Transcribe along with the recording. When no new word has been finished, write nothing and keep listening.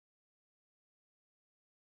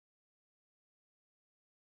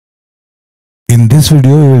In this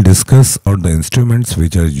video, we will discuss about the instruments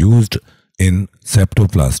which are used in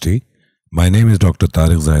septoplasty. My name is Dr.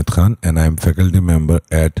 Tariq Zahid Khan and I am faculty member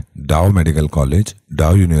at Dow Medical College,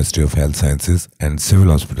 Dow University of Health Sciences and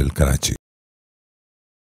Civil Hospital, Karachi.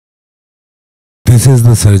 This is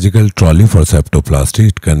the surgical trolley for septoplasty.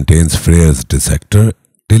 It contains Freyr's dissector,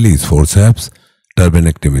 Tilly's forceps,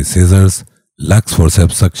 turbinectomy scissors, Lux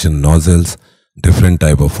forceps suction nozzles, different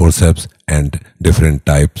type of forceps and different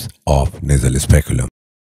types of nasal speculum.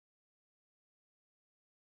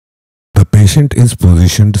 The patient is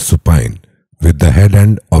positioned supine with the head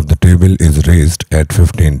end of the table is raised at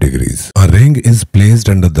 15 degrees. A ring is placed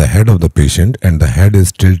under the head of the patient and the head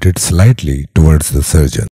is tilted slightly towards the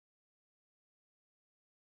surgeon.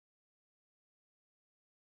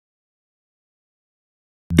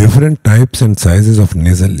 Different types and sizes of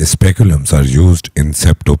nasal speculums are used in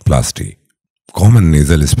septoplasty. Common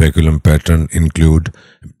nasal speculum pattern include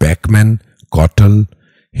Beckman, Caudal,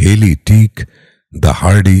 Haley-Teague, the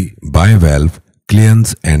Hardy, bivalve,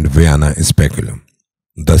 Kleon's and Vienna speculum.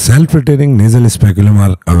 The self-retaining nasal speculum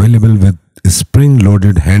are available with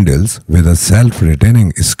spring-loaded handles with a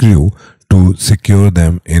self-retaining screw to secure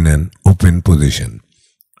them in an open position.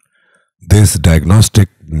 This diagnostic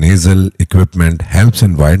nasal equipment helps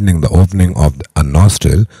in widening the opening of a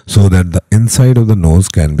nostril so that the inside of the nose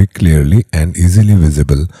can be clearly and easily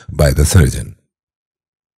visible by the surgeon.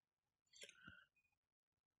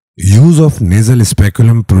 Use of nasal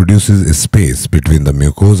speculum produces space between the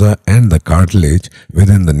mucosa and the cartilage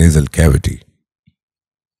within the nasal cavity.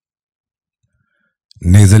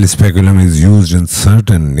 Nasal speculum is used in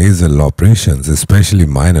certain nasal operations, especially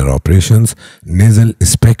minor operations. Nasal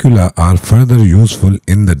specula are further useful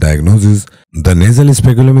in the diagnosis. The nasal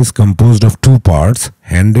speculum is composed of two parts,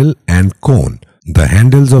 handle and cone. The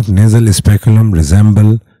handles of nasal speculum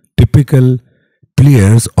resemble typical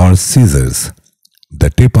pliers or scissors. The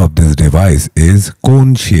tip of this device is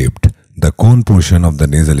cone-shaped. The cone portion of the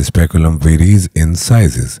nasal speculum varies in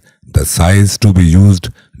sizes. The size to be used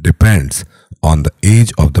depends on the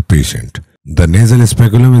age of the patient. The nasal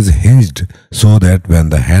speculum is hinged so that when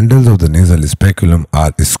the handles of the nasal speculum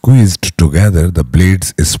are squeezed together, the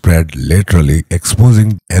blades spread laterally,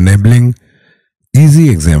 enabling easy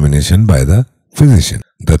examination by the physician.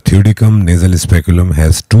 The theodicum nasal speculum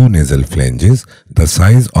has two nasal flanges. The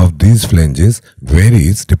size of these flanges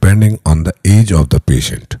varies depending on the age of the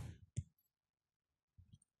patient.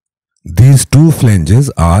 These two flanges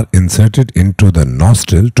are inserted into the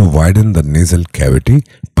nostril to widen the nasal cavity,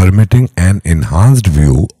 permitting an enhanced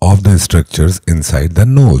view of the structures inside the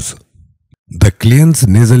nose. The Kleon's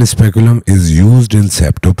nasal speculum is used in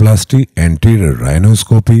septoplasty, anterior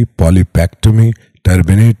rhinoscopy, polypectomy,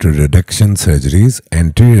 turbinate reduction surgeries,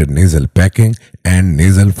 anterior nasal packing, and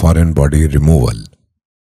nasal foreign body removal.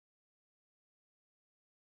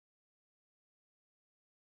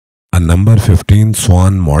 A number 15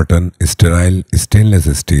 Swan Morton sterile stainless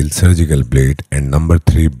steel surgical blade and number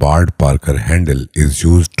 3 Bard Parker handle is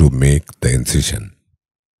used to make the incision.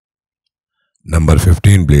 Number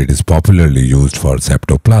 15 blade is popularly used for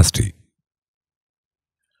septoplasty.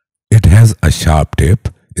 It has a sharp tip,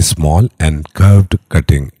 small and curved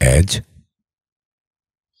cutting edge.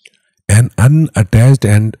 An unattached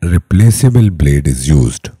and replaceable blade is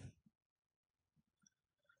used.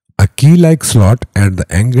 A key-like slot at the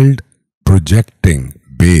angled projecting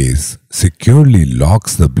base securely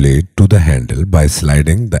locks the blade to the handle by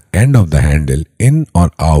sliding the end of the handle in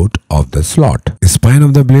or out of the slot. The spine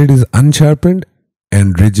of the blade is unsharpened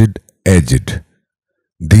and rigid-edged.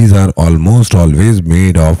 These are almost always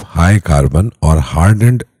made of high carbon or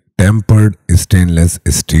hardened tempered stainless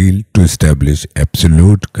steel to establish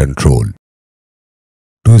absolute control.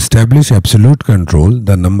 To establish absolute control,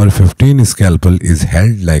 the number 15 scalpel is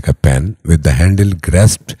held like a pen with the handle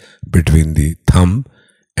grasped between the thumb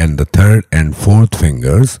and the third and fourth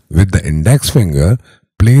fingers, with the index finger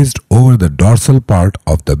placed over the dorsal part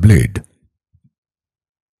of the blade.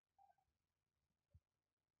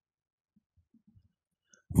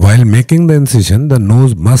 While making the incision, the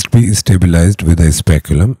nose must be stabilized with a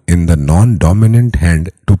speculum in the non-dominant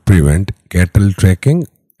hand to prevent cattle tracking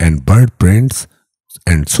and bird prints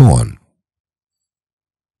and so on.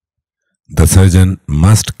 The surgeon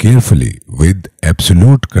must carefully, with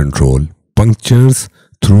absolute control, punctures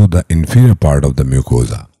through the inferior part of the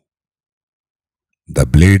mucosa. The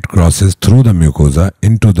blade crosses through the mucosa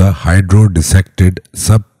into the hydrodissected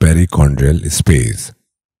subperiochondrial space.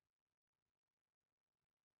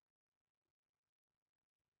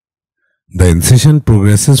 The incision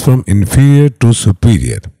progresses from inferior to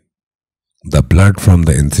superior. The blood from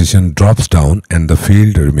the incision drops down and the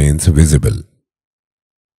field remains visible.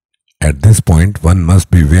 At this point, one must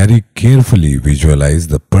be very carefully visualize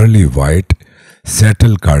the pearly white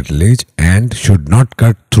septal cartilage and should not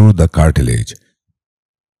cut through the cartilage.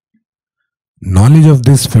 Knowledge of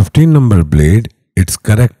this 15 number blade, its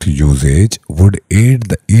correct usage, would aid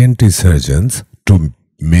the ENT surgeons to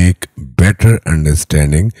make better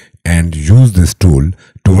understanding and use this tool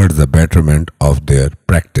towards the betterment of their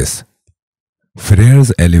practice.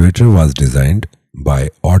 Frere's elevator was designed by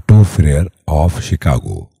Otto Frerer of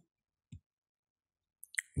Chicago.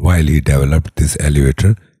 While he developed this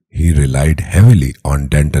elevator, he relied heavily on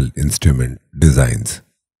dental instrument designs.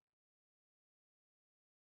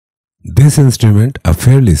 This instrument, a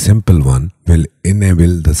fairly simple one, will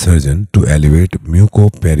enable the surgeon to elevate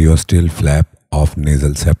mucoperiosteal flap of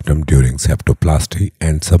nasal septum during septoplasty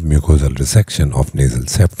and submucosal resection of nasal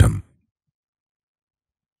septum.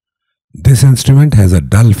 This instrument has a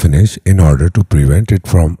dull finish in order to prevent it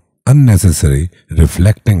from unnecessary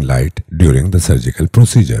reflecting light during the surgical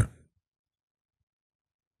procedure.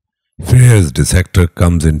 Frere's dissector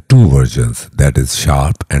comes in two versions, that is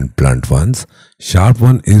sharp and blunt ones. Sharp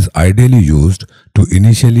one is ideally used to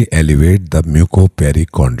initially elevate the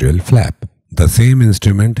mucoperichondrial flap. The same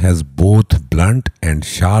instrument has both blunt and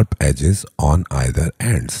sharp edges on either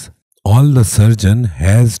ends. All the surgeon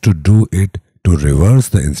has to do is to reverse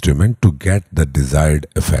the instrument to get the desired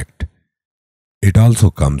effect. It also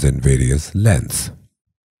comes in various lengths.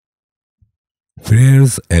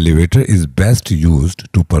 Frere's elevator is best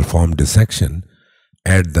used to perform dissection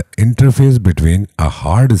at the interface between a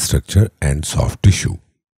hard structure and soft tissue.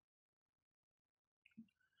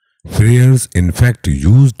 Frere's in fact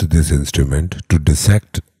used this instrument to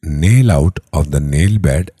dissect nail out of the nail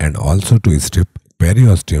bed and also to strip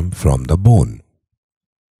periosteum from the bone.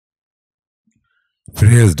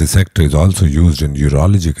 Frere's dissector is also used in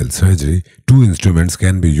urological surgery. Two instruments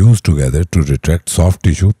can be used together to retract soft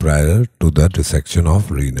tissue prior to the dissection of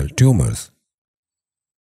renal tumors.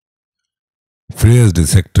 Frere's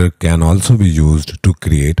dissector can also be used to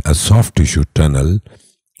create a soft tissue tunnel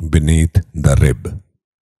beneath the rib.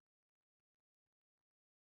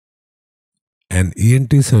 An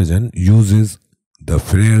ENT surgeon uses the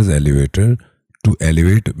Frere's elevator to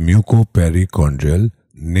elevate mucoperichondrial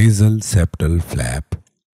nasal septal flap,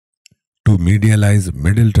 to medialize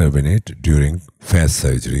middle turbinate during FAS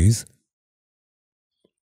surgeries,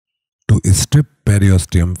 to strip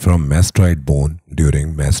periosteum from mastoid bone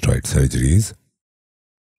during mastoid surgeries,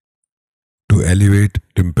 to elevate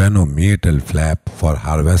tympanomeatal flap for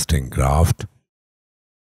harvesting graft,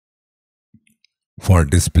 for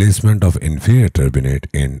displacement of inferior turbinate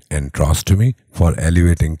in enterostomy, for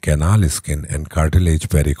elevating canal skin and cartilage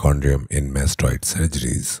perichondrium in mastoid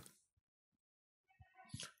surgeries.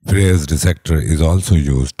 Frere's dissector is also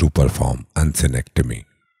used to perform uncinectomy.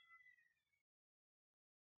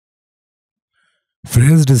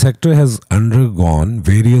 Frere's dissector has undergone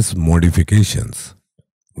various modifications.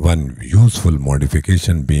 One useful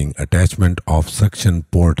modification being attachment of suction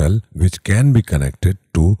portal, which can be connected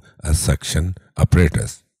to a suction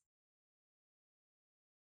apparatus.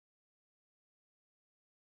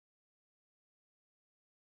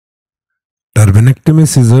 Turbinectomy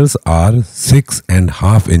scissors are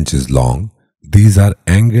 6.5 inches long. These are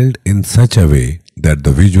angled in such a way that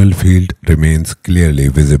the visual field remains clearly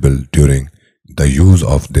visible during the use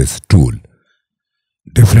of this tool.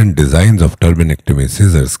 Different designs of turbinectomy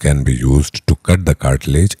scissors can be used to cut the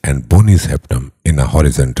cartilage and bony septum in a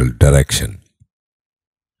horizontal direction.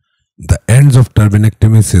 The ends of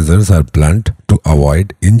turbinectomy scissors are blunt to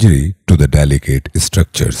avoid injury to the delicate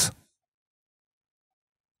structures.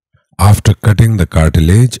 After cutting the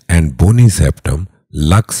cartilage and bony septum,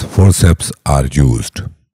 lux forceps are used.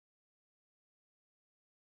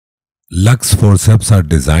 Lux forceps are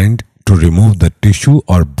designed to remove the tissue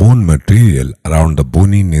or bone material around the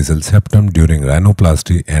bony nasal septum during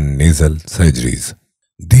rhinoplasty and nasal surgeries.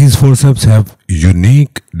 These forceps have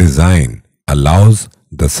unique design, allows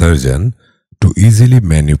the surgeon to easily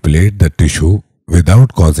manipulate the tissue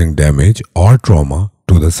without causing damage or trauma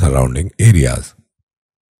to the surrounding areas.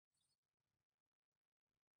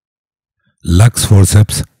 Lux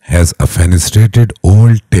forceps has a fenestrated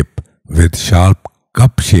oval tip with sharp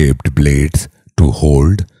cup-shaped blades to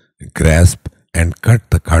hold, grasp and cut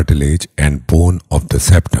the cartilage and bone of the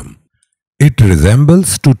septum. It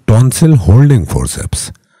resembles to tonsil holding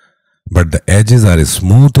forceps, but the edges are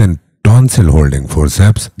smooth and tonsil holding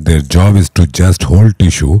forceps, their job is to just hold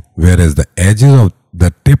tissue, whereas the edges of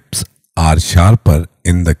the tips are sharper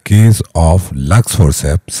in the case of lux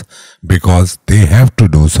forceps because they have to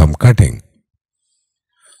do some cutting.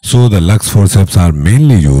 So the lux forceps are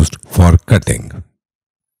mainly used for cutting.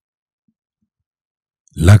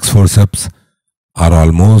 Lux forceps are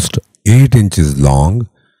almost 8 inches long.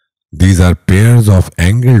 These are pairs of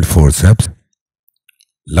angled forceps.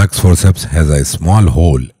 Lux forceps has a small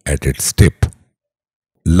hole at its tip.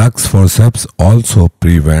 Lux forceps also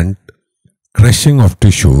prevent crushing of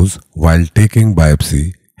tissues while taking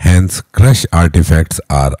biopsy, hence crush artifacts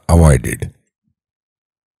are avoided.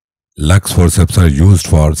 Lux forceps are used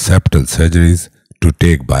for septal surgeries, to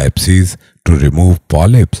take biopsies, to remove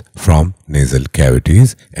polyps from nasal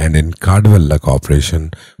cavities, and in caudal lux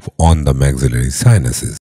operation on the maxillary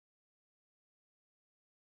sinuses.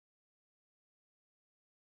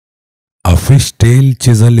 A fish tail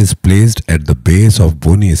chisel is placed at the base of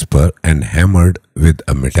bony spur and hammered with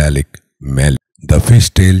a metallic mallet. The fish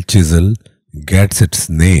tail chisel gets its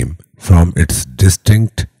name from its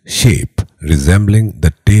distinct shape resembling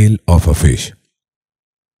the tail of a fish.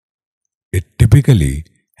 It typically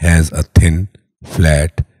has a thin,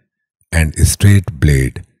 flat, and straight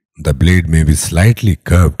blade. The blade may be slightly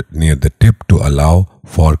curved near the tip to allow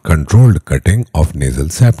for controlled cutting of nasal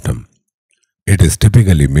septum. It is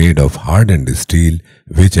typically made of hardened steel,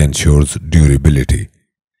 which ensures durability.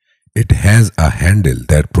 It has a handle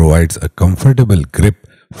that provides a comfortable grip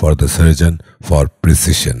for the surgeon for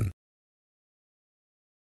precision.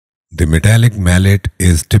 The metallic mallet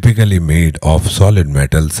is typically made of solid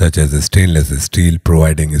metal such as stainless steel,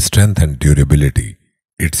 providing strength and durability.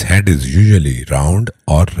 Its head is usually round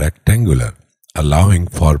or rectangular, allowing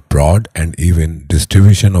for broad and even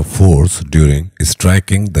distribution of force during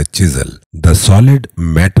striking the chisel. The solid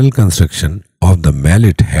metal construction of the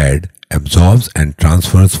mallet head absorbs and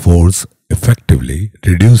transfers force effectively,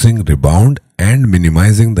 reducing rebound and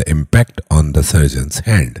minimizing the impact on the surgeon's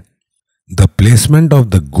hand. The placement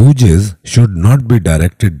of the gouges should not be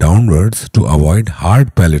directed downwards to avoid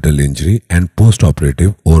hard palatal injury and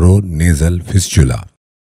postoperative oronasal fistula.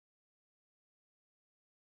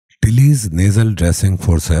 Tilly's nasal dressing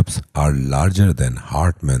forceps are larger than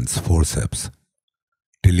Hartmann's forceps.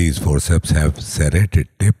 Tilly's forceps have serrated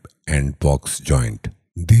tip and box joint.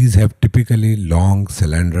 These have typically long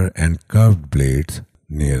cylinder and curved blades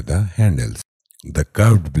near the handles. The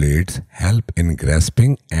curved blades help in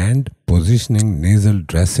grasping and positioning nasal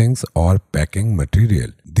dressings or packing material.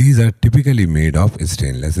 These are typically made of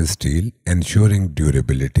stainless steel, ensuring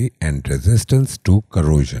durability and resistance to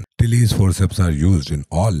corrosion. Tilly's forceps are used in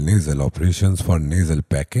all nasal operations for nasal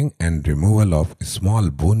packing and removal of small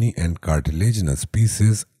bony and cartilaginous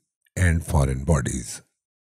pieces and foreign bodies.